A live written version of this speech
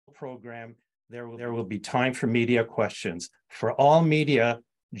program, there will be time for media questions. For all media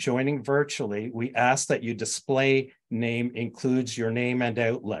joining virtually, we ask that your display name includes your name and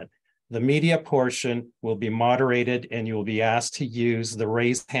outlet. The media portion will be moderated and you will be asked to use the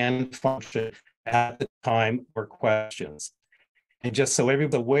raise hand function at the time for questions. And just so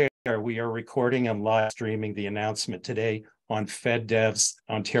everybody's aware, we are recording and live streaming the announcement today on FedDev's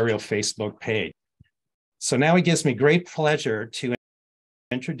Ontario Facebook page. So now it gives me great pleasure to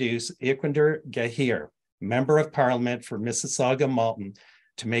introduce Iqwinder Gaheer, Member of Parliament for Mississauga-Malton,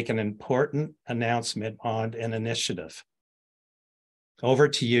 to make an important announcement on an initiative. Over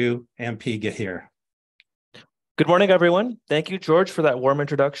to you, MP Gaheer. Good morning, everyone. Thank you, George, for that warm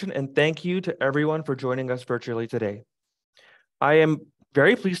introduction, and thank you to everyone for joining us virtually today. I am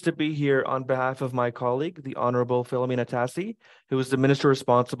very pleased to be here on behalf of my colleague, the Honorable Philomena Tassi, who is the Minister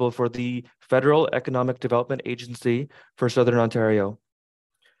responsible for the Federal Economic Development Agency for Southern Ontario.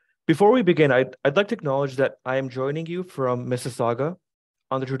 Before we begin, I'd like to acknowledge that I am joining you from Mississauga,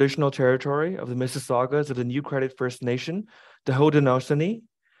 on the traditional territory of the Mississaugas of the New Credit First Nation, the Haudenosaunee,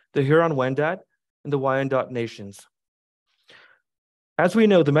 the Huron-Wendat, and the Wyandot nations. As we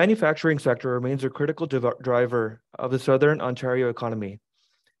know, the manufacturing sector remains a critical driver of the Southern Ontario economy.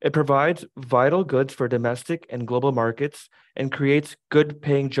 It provides vital goods for domestic and global markets and creates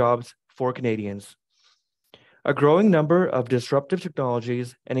good-paying jobs for Canadians. A growing number of disruptive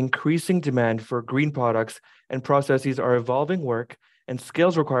technologies and increasing demand for green products and processes are evolving work and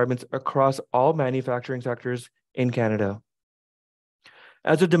skills requirements across all manufacturing sectors in Canada.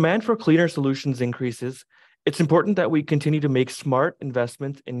 As the demand for cleaner solutions increases, it's important that we continue to make smart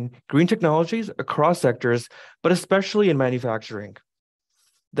investments in green technologies across sectors, but especially in manufacturing.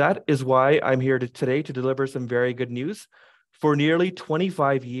 That is why I'm here today to deliver some very good news. For nearly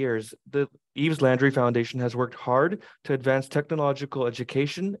 25 years, the Yves Landry Foundation has worked hard to advance technological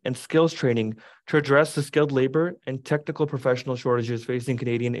education and skills training to address the skilled labor and technical professional shortages facing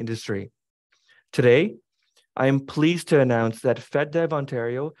Canadian industry. Today, I am pleased to announce that FedDev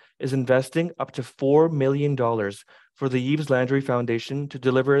Ontario is investing up to $4 million for the Yves Landry Foundation to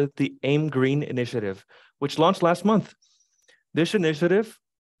deliver the AIM Green initiative, which launched last month. This initiative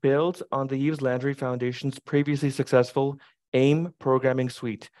builds on the Yves Landry Foundation's previously successful AIM programming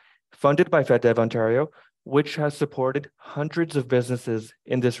suite, funded by FedDev Ontario, which has supported hundreds of businesses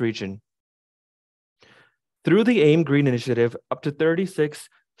in this region. Through the AIM Green initiative, up to 36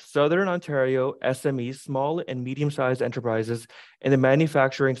 Southern Ontario SMEs, small and medium-sized enterprises in the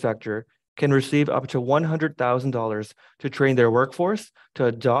manufacturing sector, can receive up to $100,000 to train their workforce to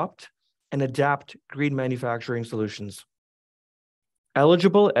adopt and adapt green manufacturing solutions.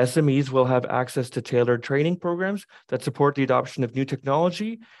 Eligible SMEs will have access to tailored training programs that support the adoption of new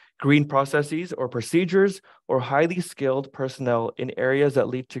technology, green processes or procedures, or highly skilled personnel in areas that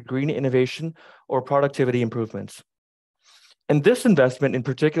lead to green innovation or productivity improvements. And this investment in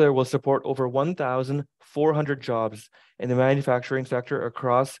particular will support over 1,400 jobs in the manufacturing sector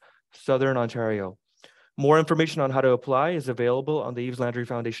across Southern Ontario. More information on how to apply is available on the Yves Landry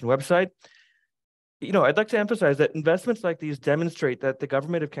Foundation website. I'd like to emphasize that investments like these demonstrate that the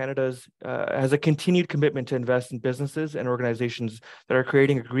Government of Canada has a continued commitment to invest in businesses and organizations that are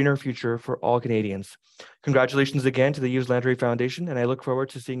creating a greener future for all Canadians. Congratulations again to the Yves Landry Foundation, and I look forward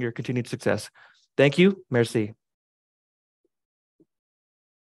to seeing your continued success. Thank you. Merci.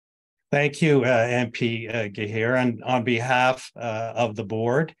 Thank you, MP Gaheer. And on behalf of the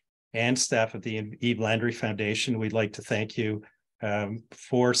board and staff of the Yves Landry Foundation, we'd like to thank you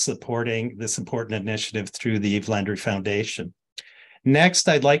for supporting this important initiative through the Yves Landry Foundation. Next,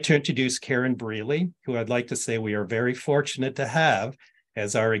 I'd like to introduce Karen Brealey, who I'd like to say we are very fortunate to have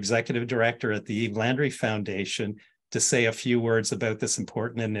as our Executive Director at the Yves Landry Foundation to say a few words about this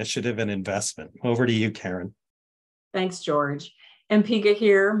important initiative and investment. Over to you, Karen. Thanks, George. MP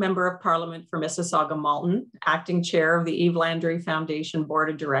Gaheer, Member of Parliament for Mississauga-Malton, Acting Chair of the Yves Landry Foundation Board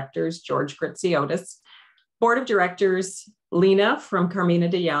of Directors, George Gritsiotis, Board of Directors, Lena from Carmina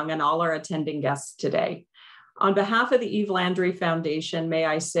de Young, and all our attending guests today. On behalf of the Yves Landry Foundation, may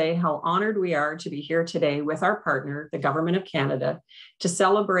I say how honored we are to be here today with our partner, the Government of Canada, to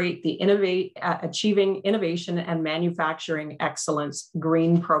celebrate the Achieving Innovation and Manufacturing Excellence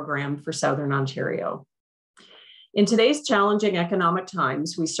Green Program for Southern Ontario. In today's challenging economic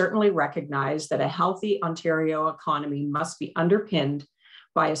times, we certainly recognize that a healthy Ontario economy must be underpinned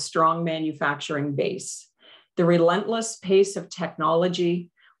by a strong manufacturing base. The relentless pace of technology,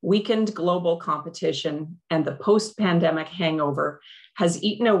 weakened global competition, and the post-pandemic hangover has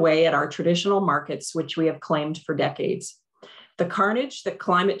eaten away at our traditional markets, which we have claimed for decades. The carnage that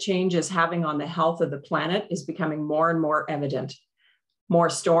climate change is having on the health of the planet is becoming more and more evident. more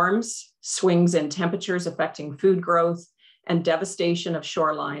storms, swings in temperatures affecting food growth, and devastation of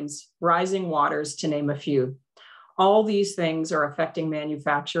shorelines, rising waters, to name a few. All these things are affecting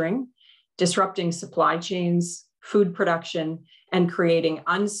manufacturing, disrupting supply chains, food production, and creating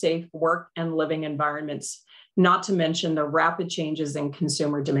unsafe work and living environments, not to mention the rapid changes in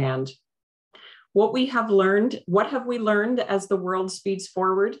consumer demand. What have we learned as the world speeds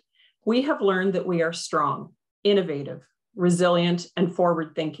forward? We have learned that we are strong, innovative, resilient, and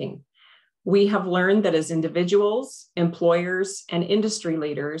forward-thinking. We have learned that as individuals, employers, and industry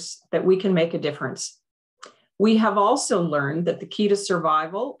leaders, that we can make a difference. We have also learned that the key to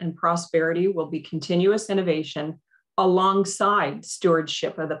survival and prosperity will be continuous innovation alongside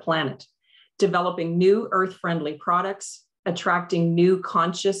stewardship of the planet, developing new earth-friendly products, attracting new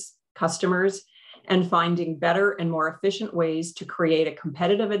conscious customers, and finding better and more efficient ways to create a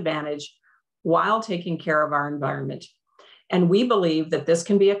competitive advantage while taking care of our environment. And we believe that this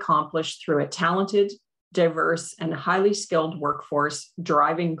can be accomplished through a talented, diverse, and highly skilled workforce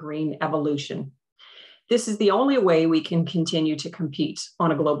driving green evolution. This is the only way we can continue to compete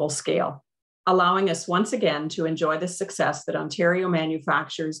on a global scale, allowing us once again to enjoy the success that Ontario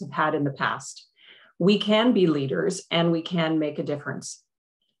manufacturers have had in the past. We can be leaders and we can make a difference.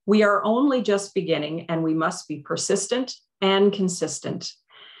 We are only just beginning, and we must be persistent and consistent.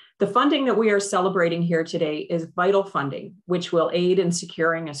 The funding that we are celebrating here today is vital funding, which will aid in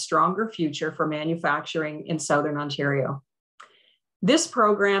securing a stronger future for manufacturing in Southern Ontario. This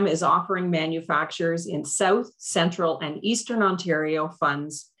program is offering manufacturers in South, Central, and Eastern Ontario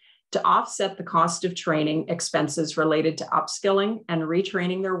funds to offset the cost of training expenses related to upskilling and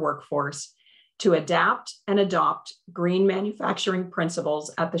retraining their workforce to adapt and adopt green manufacturing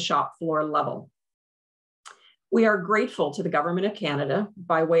principles at the shop floor level. We are grateful to the Government of Canada,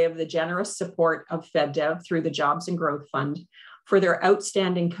 by way of the generous support of FedDev through the Jobs and Growth Fund, for their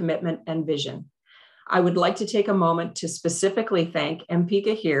outstanding commitment and vision. I would like to take a moment to specifically thank MP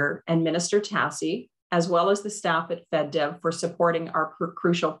Gaheer and Minister Tassi, as well as the staff at FedDev, for supporting our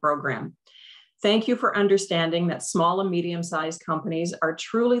crucial program. Thank you for understanding that small and medium-sized companies are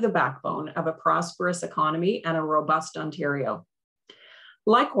truly the backbone of a prosperous economy and a robust Ontario.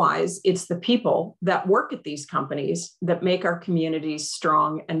 Likewise, it's the people that work at these companies that make our communities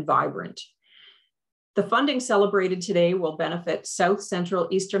strong and vibrant. The funding celebrated today will benefit South Central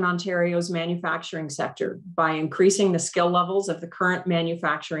Eastern Ontario's manufacturing sector by increasing the skill levels of the current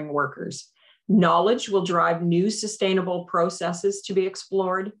manufacturing workers. Knowledge will drive new sustainable processes to be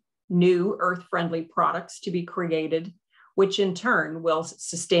explored, new earth-friendly products to be created, which in turn will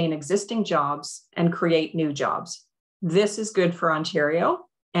sustain existing jobs and create new jobs. This is good for Ontario,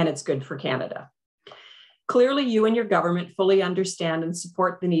 and it's good for Canada. Clearly, you and your government fully understand and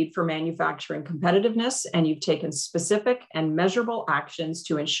support the need for manufacturing competitiveness, and you've taken specific and measurable actions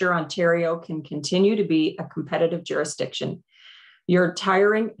to ensure Ontario can continue to be a competitive jurisdiction. Your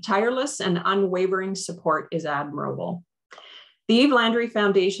tireless and unwavering support is admirable. The Yves Landry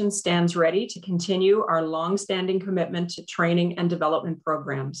Foundation stands ready to continue our longstanding commitment to training and development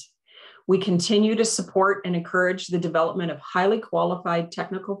programs. We continue to support and encourage the development of highly qualified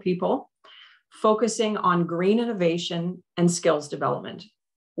technical people, focusing on green innovation and skills development.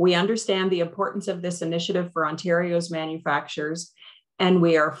 We understand the importance of this initiative for Ontario's manufacturers, and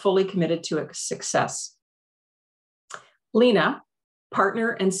we are fully committed to its success. Lena,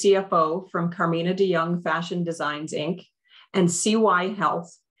 partner and CFO from Carmina de Young Fashion Designs, Inc., and CY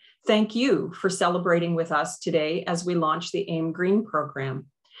Health, thank you for celebrating with us today as we launch the AIM Green program.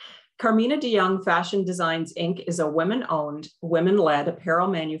 Carmina de Young Fashion Designs, Inc. is a women-owned, women-led apparel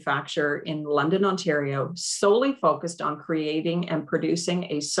manufacturer in London, Ontario, solely focused on creating and producing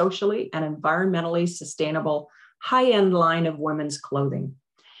a socially and environmentally sustainable high-end line of women's clothing.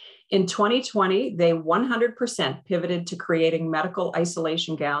 In 2020, they 100% pivoted to creating medical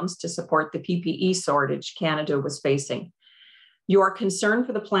isolation gowns to support the PPE shortage Canada was facing. Your concern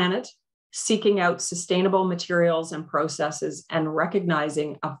for the planet, seeking out sustainable materials and processes, and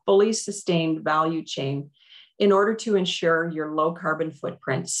recognizing a fully sustained value chain in order to ensure your low carbon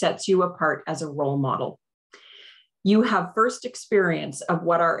footprint sets you apart as a role model. You have first experience of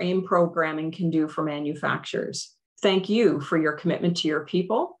what our AIM programming can do for manufacturers. Thank you for your commitment to your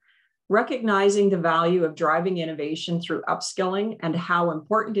people, recognizing the value of driving innovation through upskilling and how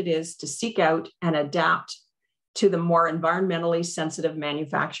important it is to seek out and adapt to the more environmentally sensitive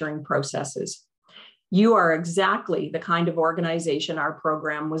manufacturing processes. You are exactly the kind of organization our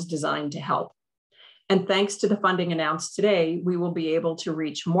program was designed to help. And thanks to the funding announced today, we will be able to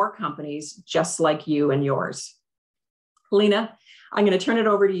reach more companies just like you and yours. Lena, I'm going to turn it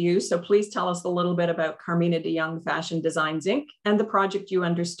over to you. So please tell us a little bit about Carmina de Young Fashion Designs, Inc. and the project you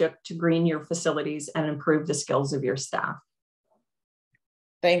undertook to green your facilities and improve the skills of your staff.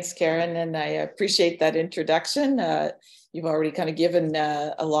 Thanks, Karen, and I appreciate that introduction. You've already kind of given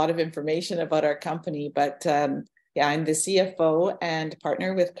a lot of information about our company, but yeah, I'm the CFO and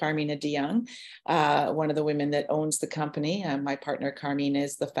partner with Carmina de Young, one of the women that owns the company. My partner, Carmina,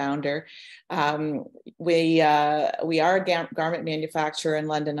 is the founder. We are a garment manufacturer in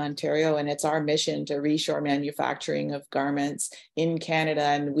London, Ontario, and it's our mission to reshore manufacturing of garments in Canada.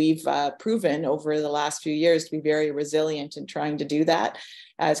 And we've proven over the last few years to be very resilient in trying to do that.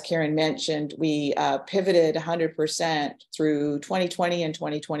 As Karen mentioned, we pivoted 100% through 2020 and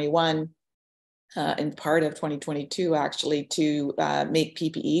 2021. In part of 2022, actually, to make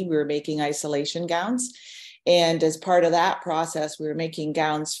PPE. We were making isolation gowns. And as part of that process, we were making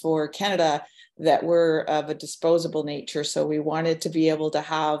gowns for Canada that were of a disposable nature. So we wanted to be able to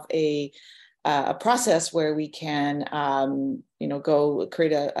have a process where we can, go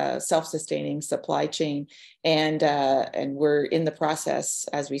create a self-sustaining supply chain. And we're in the process,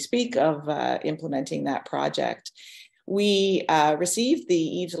 as we speak, of implementing that project. We received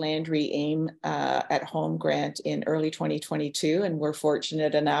the Yves Landry AIM at Home grant in early 2022, and we're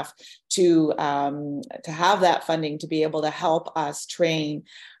fortunate enough to have that funding to be able to help us train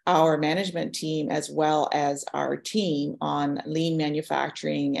our management team as well as our team on lean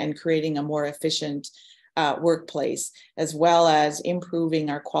manufacturing and creating a more efficient workplace, as well as improving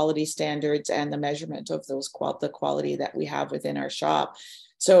our quality standards and the measurement of those the quality that we have within our shop.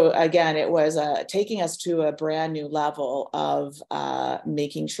 So again, it was taking us to a brand new level of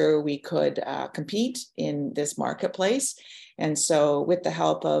making sure we could compete in this marketplace. And so with the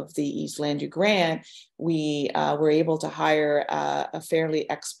help of the Yves Landry grant, we were able to hire a fairly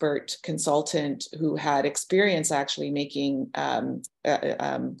expert consultant who had experience actually making,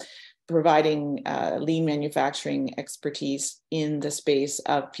 providing lean manufacturing expertise in the space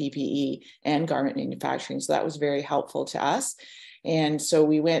of PPE and garment manufacturing. So that was very helpful to us. And so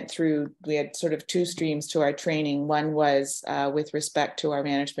we had sort of two streams to our training. One was with respect to our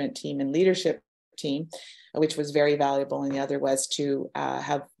management team and leadership team, which was very valuable. And the other was to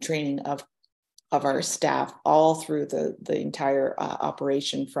have training of our staff all through the entire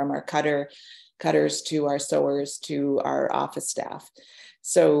operation, from our cutters to our sewers to our office staff.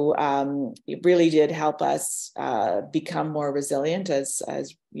 So it really did help us become more resilient as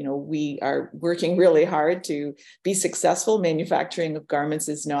we are working really hard to be successful. Manufacturing of garments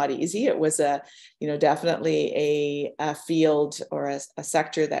is not easy. It was definitely a field or a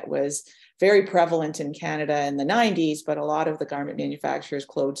sector that was very prevalent in Canada in the 90s, but a lot of the garment manufacturers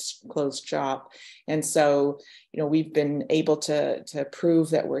closed shop. And so, we've been able to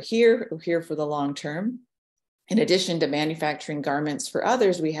prove that we're here for the long term. In addition to manufacturing garments for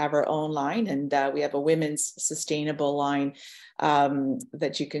others, we have our own line, and we have a women's sustainable line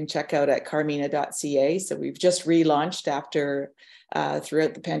that you can check out at carmina.ca. So we've just relaunched after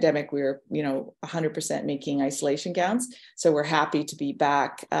throughout the pandemic, we were 100% making isolation gowns. So we're happy to be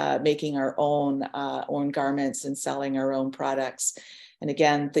back making our own garments and selling our own products. And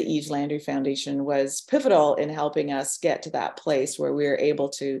again, the Yves Landry Foundation was pivotal in helping us get to that place where we were able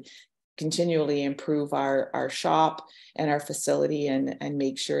to continually improve our shop and our facility and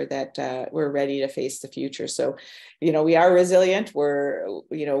make sure that we're ready to face the future. So, we are resilient.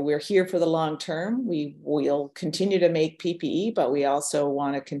 We're here for the long term. We will continue to make PPE, but we also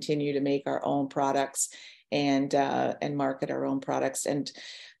want to continue to make our own products and market our own products. And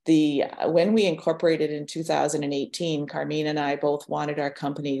when we incorporated in 2018, Carmina and I both wanted our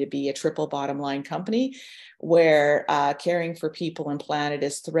company to be a triple bottom line company, where caring for people and planet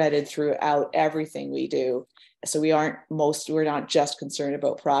is threaded throughout everything we do. So we're not just concerned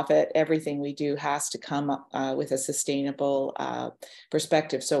about profit. Everything we do has to come up with a sustainable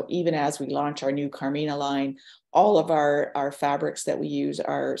perspective. So even as we launch our new Carmina line, all of our fabrics that we use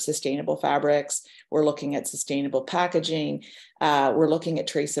are sustainable fabrics. We're looking at sustainable packaging. We're looking at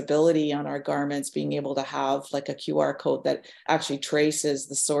traceability on our garments, being able to have like a QR code that actually traces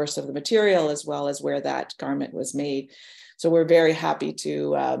the source of the material as well as where that garment was made. So we're very happy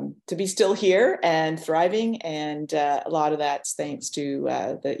to be still here and thriving. And a lot of that's thanks to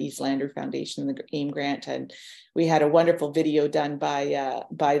the Yves Landry Foundation and the AIM grant. And we had a wonderful video done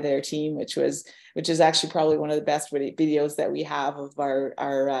by their team, which is actually probably one of the best videos that we have of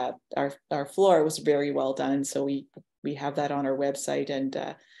our floor. It was very well done. So we have that on our website,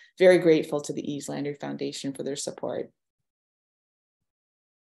 and very grateful to the Yves Landry Foundation for their support.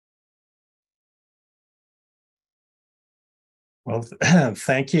 Well,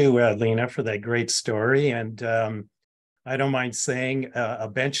 thank you, Lena, for that great story. And I don't mind saying, a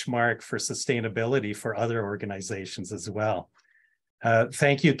benchmark for sustainability for other organizations as well.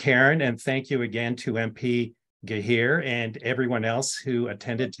 Thank you, Karen, and thank you again to MP Gaheer and everyone else who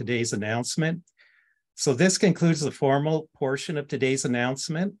attended today's announcement. So this concludes the formal portion of today's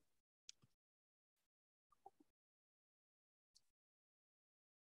announcement.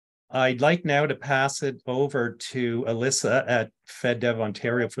 I'd like now to pass it over to Alyssa at FedDev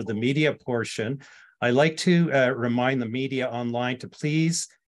Ontario for the media portion. I'd like to remind the media online to please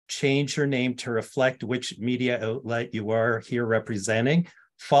change your name to reflect which media outlet you are here representing.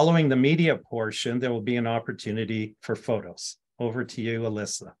 Following the media portion, there will be an opportunity for photos. Over to you,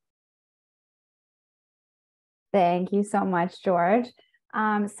 Alyssa. Thank you so much, George.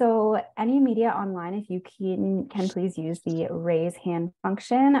 So any media online, if you can please use the raise hand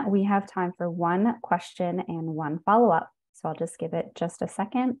function. We have time for one question and one follow-up. So I'll just give it just a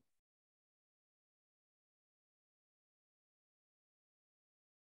second.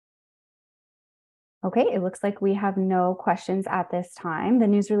 Okay, it looks like we have no questions at this time. The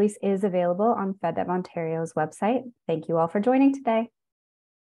news release is available on FedDev Ontario's website. Thank you all for joining today.